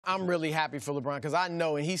I'm really happy for LeBron because I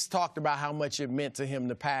know, and he's talked about how much it meant to him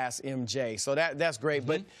to pass MJ. So that's great.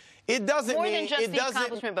 But it doesn't more mean than just the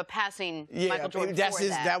accomplishment, but passing Michael Jordan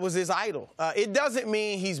that was his idol. It doesn't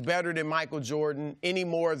mean he's better than Michael Jordan any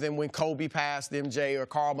more than when Kobe passed MJ or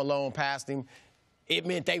Karl Malone passed him. It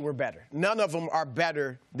meant they were better. None of them are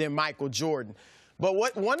better than Michael Jordan. But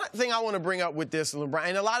one thing I want to bring up with this, LeBron,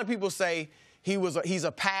 and a lot of people say he's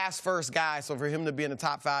a pass-first guy, so for him to be in the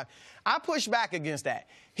top 5, I push back against that.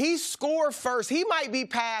 He scored first. He might be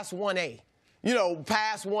past 1A,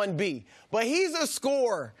 past 1B, but he's a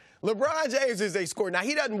scorer. LeBron James is a scorer. Now,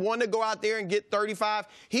 he doesn't want to go out there and get 35.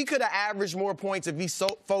 He could have averaged more points if he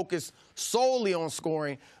focused solely on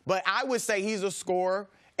scoring, but I would say he's a scorer.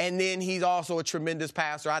 And then he's also a tremendous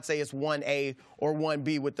passer. I'd say it's 1A or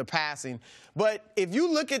 1B with the passing. But if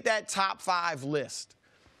you look at that top 5 list,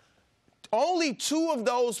 only 2 of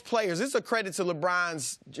those players, this is a credit to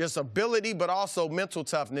LeBron's just ability, but also mental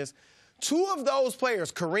toughness. 2 of those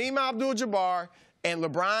players, Kareem Abdul-Jabbar and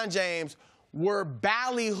LeBron James, were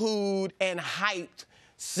ballyhooed and hyped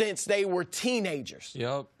since they were teenagers.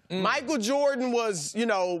 Yep. Michael Jordan was,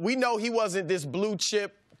 we know he wasn't this blue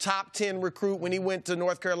chip top 10 recruit when he went to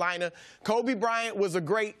North Carolina. Kobe Bryant was a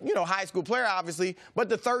great, high school player, obviously, but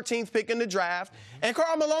the 13th pick in the draft. And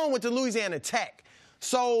Karl Malone went to Louisiana Tech.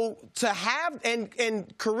 So to have, and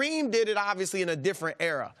Kareem did it obviously in a different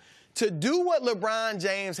era. To do what LeBron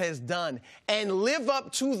James has done and live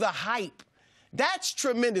up to the hype, that's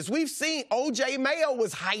tremendous. We've seen O.J. Mayo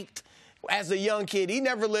was hyped as a young kid. He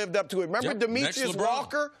never lived up to it. Remember Demetrius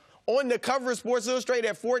Walker? On the cover of Sports Illustrated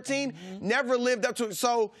at 14, never lived up to it.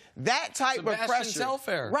 So that type of pressure.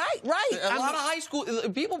 Telfair. Right. A lot of high school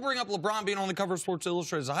people bring up LeBron being on the cover of Sports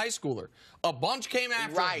Illustrated as a high schooler. A bunch came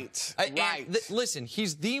after him. Right. Listen,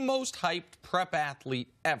 he's the most hyped prep athlete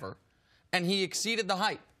ever, and he exceeded the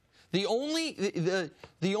hype. The only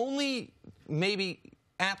maybe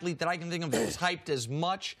athlete that I can think of that was hyped as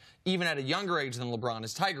much, even at a younger age than LeBron,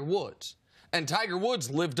 is Tiger Woods. And Tiger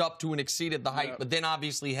Woods lived up to and exceeded the hype, but then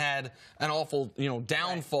obviously had an awful,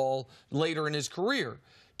 downfall later in his career.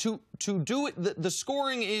 To do it, the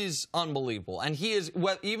scoring is unbelievable. And he is,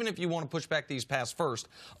 well, even if you want to push back these past first,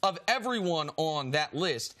 of everyone on that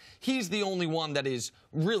list, he's the only one that is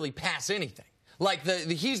really past anything. Like,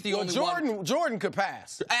 he's the only one. Jordan could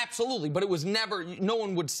pass. Absolutely, but it was never, no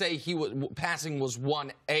one would say passing was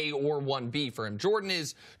 1A or 1B for him.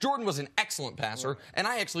 Jordan was an excellent passer, and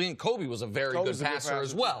I actually think Kobe was a very good passer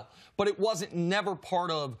as well. But it wasn't never part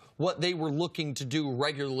of what they were looking to do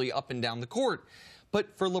regularly up and down the court.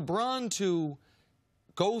 But for LeBron to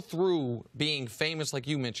go through being famous, like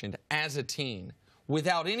you mentioned, as a teen,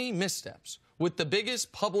 without any missteps, with the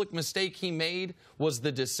biggest public mistake he made was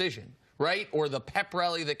the decision. Right? Or the pep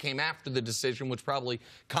rally that came after the decision, which probably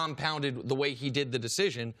compounded the way he did the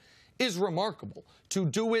decision, is remarkable. To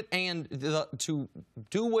do it and to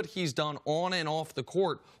do what he's done on and off the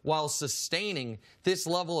court while sustaining this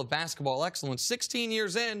level of basketball excellence, 16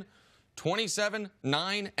 years in, 27,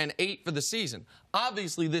 9, and 8 for the season.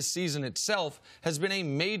 Obviously, this season itself has been a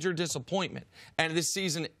major disappointment. And this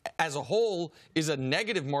season as a whole is a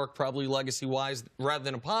negative mark, probably legacy-wise, rather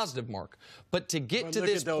than a positive mark. But to get to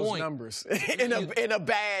this point... Look at those numbers in a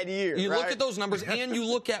bad year, You look at those numbers, and you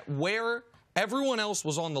look at where everyone else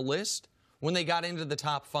was on the list when they got into the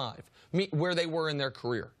top 5, where they were in their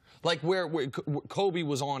career. Like where Kobe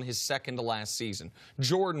was on his second to last season.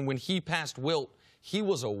 Jordan, when he passed Wilt, he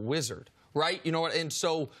was a wizard, right? And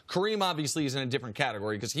so Kareem obviously is in a different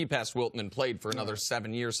category because he passed Wilt and then played for another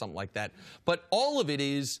 7 years, something like that. But all of it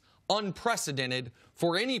is unprecedented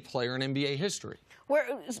for any player in NBA history.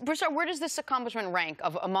 Broussard, where does this accomplishment rank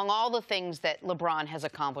among all the things that LeBron has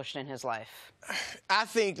accomplished in his life? I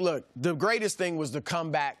think, look, the greatest thing was the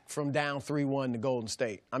comeback from down 3-1 to Golden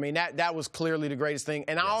State. I mean, that was clearly the greatest thing.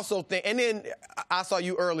 And I also think, and then I saw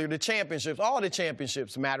you earlier, the championships, all the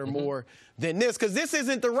championships matter more than this because this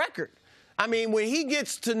isn't the record. I mean, when he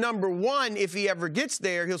gets to number 1, if he ever gets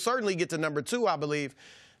there, he'll certainly get to number 2, I believe.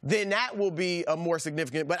 Then that will be a more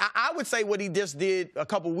significant. But I would say what he just did a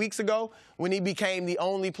couple weeks ago when he became the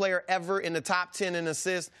only player ever in the top 10 in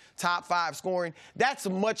assists, top 5 scoring, that's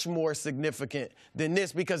much more significant than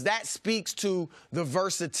this because that speaks to the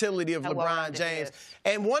versatility of LeBron James.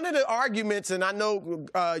 And one of the arguments, and I know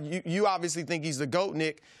you obviously think he's the GOAT,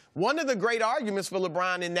 Nick, one of the great arguments for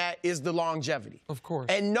LeBron in that is the longevity. Of course.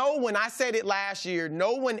 And no one, I said it last year,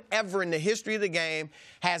 no one ever in the history of the game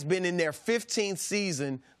has been in their 15th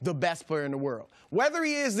season the best player in the world. Whether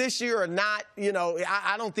he is this year or not,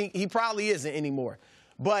 I don't think he probably isn't anymore.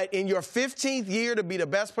 But in your 15th year to be the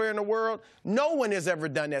best player in the world, no one has ever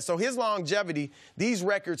done that. So his longevity, these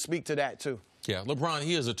records speak to that too. Yeah, LeBron,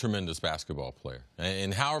 he is a tremendous basketball player.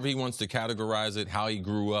 And however he wants to categorize it, how he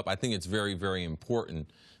grew up, I think it's very, very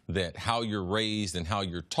important that how you're raised and how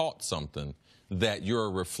you're taught something, that you're a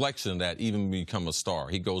reflection of that even when you become a star.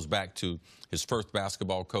 He goes back to his first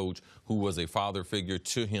basketball coach, who was a father figure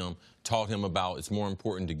to him, taught him about it's more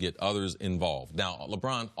important to get others involved. Now,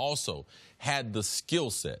 LeBron also had the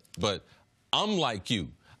skill set, but I'm like you.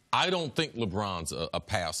 I don't think LeBron's a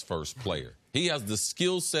pass-first player. He has the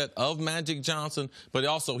skill set of Magic Johnson, but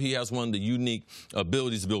also he has one of the unique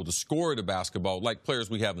abilities to be able to score the basketball like players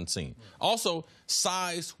we haven't seen. Also,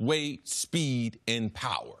 size, weight, speed, and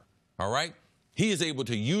power, all right? He is able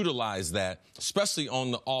to utilize that, especially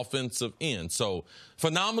on the offensive end. So,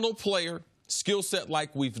 phenomenal player, skill set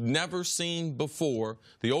like we've never seen before,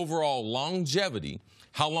 the overall longevity,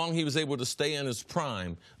 how long he was able to stay in his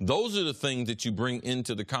prime. Those are the things that you bring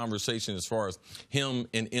into the conversation as far as him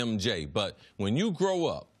and MJ. But when you grow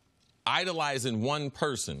up idolizing one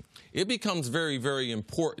person, it becomes very, very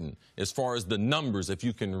important as far as the numbers, if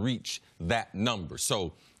you can reach that number.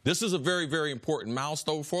 So this is a very, very important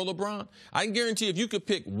milestone for LeBron. I can guarantee if you could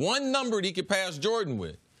pick one number that he could pass Jordan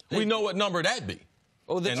with, we know what number that'd be.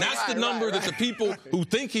 Oh, and that's the number that the people who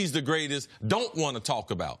think he's the greatest don't want to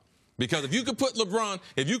talk about. Because if you could put LeBron,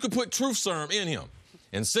 if you could put truth serum in him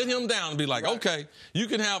and sit him down and be like, okay, you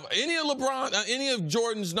can have any of LeBron, any of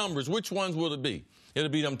Jordan's numbers, which ones will it be? It'll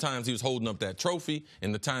be them times he was holding up that trophy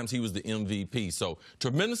and the times he was the MVP. So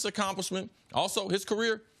tremendous accomplishment. Also, his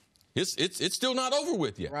career, it's still not over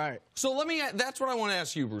with yet. Right. So that's what I want to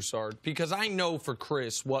ask you, Broussard, because I know for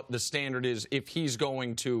Cris what the standard is if he's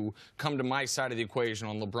going to come to my side of the equation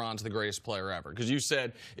on LeBron's the greatest player ever. Because you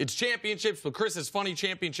said it's championships, but Cris is funny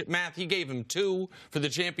championship math. He gave him 2 for the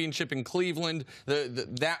championship in Cleveland.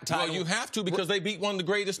 That title. Well, you have to because they beat one of the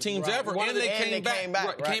greatest teams ever, and they came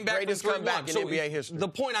back. Came back greatest from comeback in NBA history. The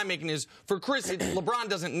point I'm making is for Cris, LeBron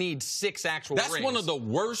doesn't need 6 actual rings. That's one of the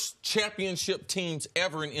worst championship teams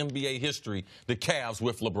ever in NBA history, the Cavs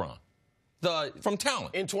with LeBron. From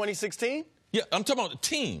talent. In 2016? Yeah, I'm talking about the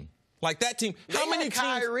team. Like that team. How many teams?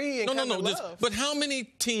 Kyrie and but how many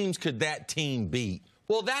teams could that team beat?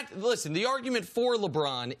 Well, listen, the argument for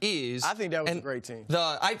LeBron is I think that was a great team.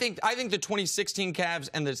 I think the 2016 Cavs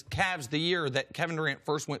and the Cavs the year that Kevin Durant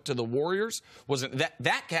first went to the Warriors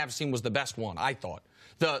that Cavs team was the best one, I thought.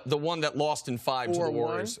 The one that lost in 5 to the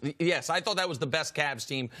Warriors. Yes, I thought that was the best Cavs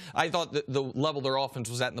team. I thought that the level their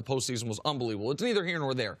offense was at in the postseason was unbelievable. It's neither here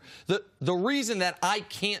nor there. The reason that I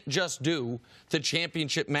can't just do the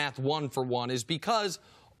championship math 1 for 1 is because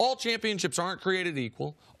all championships aren't created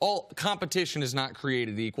equal. All competition is not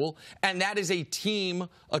created equal. And that is a team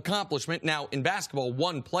accomplishment. Now, in basketball,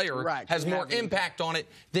 one player has more impact on it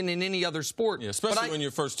than in any other sport. Yeah, especially when you're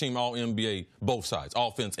first team All-NBA, both sides,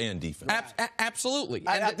 offense and defense. Absolutely.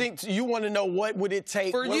 I think you want to know what would it take.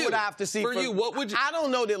 For what you, would I have to see? For you, what would you? I don't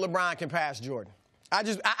know that LeBron can pass Jordan.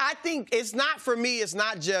 I think it's not, for me, it's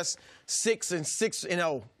not just 6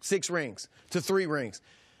 rings to 3 rings.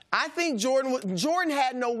 I think Jordan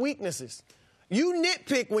had no weaknesses. You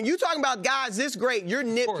nitpick. When you're talking about guys this great, you're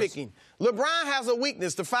nitpicking. LeBron has a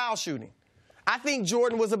weakness, the foul shooting. I think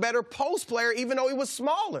Jordan was a better post player, even though he was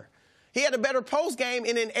smaller. He had a better post game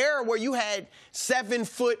in an era where you had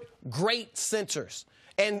 7-foot great centers.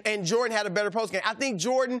 And Jordan had a better post game. I think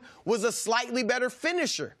Jordan was a slightly better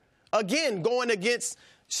finisher. Again, going against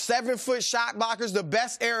 7-foot shot blockers, the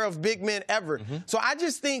best era of big men ever. So I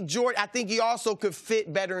just think Jordan, I think he also could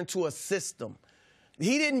fit better into a system.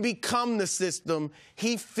 He didn't become the system.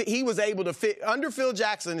 He was able to fit, under Phil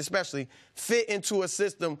Jackson especially, fit into a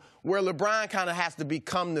system where LeBron kind of has to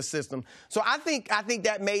become the system. So I think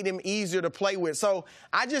that made him easier to play with. So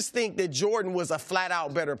I just think that Jordan was a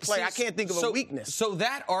flat-out better player. I can't think of a weakness. So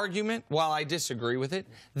that argument, while I disagree with it,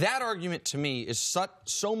 that argument to me is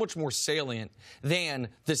so much more salient than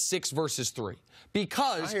the 6 versus 3.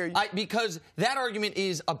 Because that argument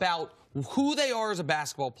is about who they are as a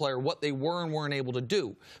basketball player, what they were and weren't able to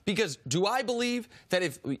do. Because do I believe that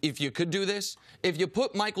if you could do this, if you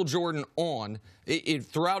put Michael Jordan on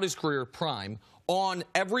throughout his career prime on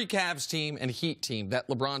every Cavs team and Heat team that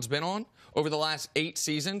LeBron's been on over the last 8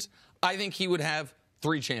 seasons, I think he would have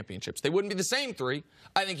 3 championships. They wouldn't be the same 3.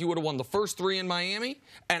 I think he would have won the first 3 in Miami,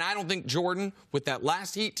 and I don't think Jordan, with that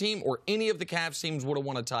last Heat team or any of the Cavs teams, would have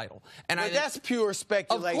won a title. And that's pure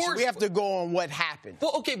speculation. Of course, we have to go on what happened.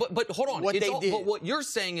 Well, okay, but hold on. What they did. But what you're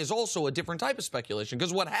saying is also a different type of speculation,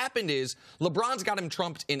 because what happened is LeBron's got him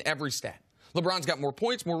trumped in every stat. LeBron's got more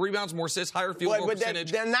points, more rebounds, more assists, higher field goal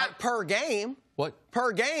percentage. They're not per game. What?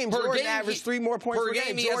 Per game, Jordan averaged 3 more points per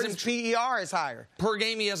game. Jordan's PER is higher. Per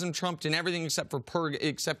game, he hasn't trumped in everything except for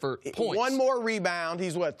points. 1 more rebound.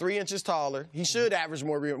 He's, what, 3 inches taller. He should average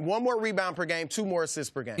more rebound. 1 more rebound per game, 2 more assists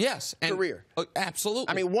per game. Yes. Career. Absolutely.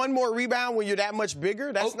 I mean, 1 more rebound when you're that much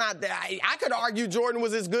bigger, that's not that. I could argue Jordan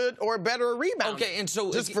was as good or better a rebounder. Okay, and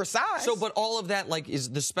so just for size. So, but all of that, like, is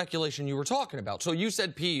the speculation you were talking about. So you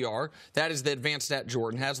said PER. That is the advanced stat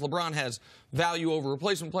Jordan has. LeBron has value over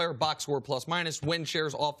replacement player, box score plus minus, win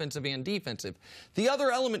shares, offensive and defensive. The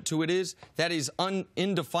other element to it is that is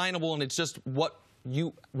indefinable, and it's just what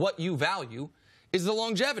you value is the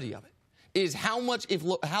longevity of it. Is how much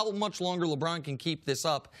longer LeBron can keep this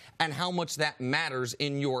up, and how much that matters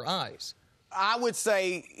in your eyes. I would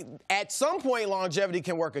say at some point longevity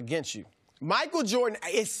can work against you. Michael Jordan,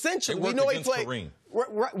 essentially, we know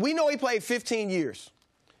he played 15 years.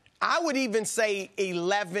 I would even say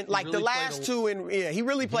 11, like really the last 2 he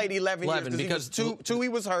really played 11 years because two he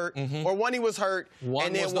was hurt, or 1 he was hurt,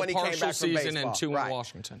 and then 1 he came back from baseball. And 2 in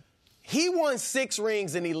Washington. He won 6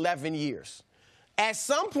 rings in 11 years. At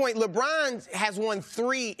some point, LeBron has won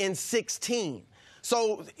 3 in 16.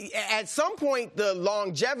 So at some point, the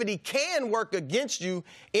longevity can work against you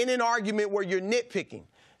in an argument where you're nitpicking.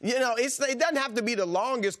 You know, it doesn't have to be the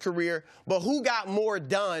longest career, but who got more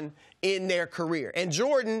done in their career? And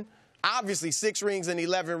Jordan, obviously, 6 rings and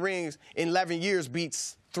 11 years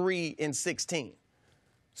beats 3 in 16.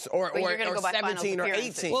 Or 17 or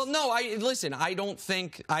 18. Well, no, listen, I don't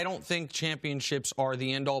think championships are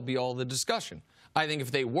the end-all, be-all of the discussion. I think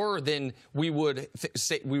if they were, then we would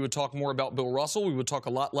talk more about Bill Russell. We would talk a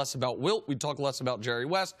lot less about Wilt. We'd talk less about Jerry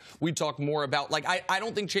West. We'd talk more about, like, I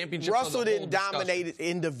don't think championships Russell didn't dominate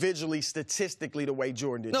individually, statistically, the way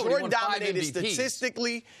Jordan did. No, Jordan dominated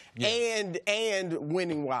statistically and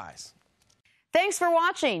winning-wise. Thanks for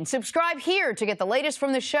watching. Subscribe here to get the latest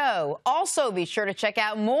from the show. Also, be sure to check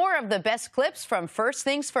out more of the best clips from First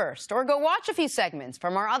Things First, or go watch a few segments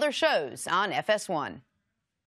from our other shows on FS1.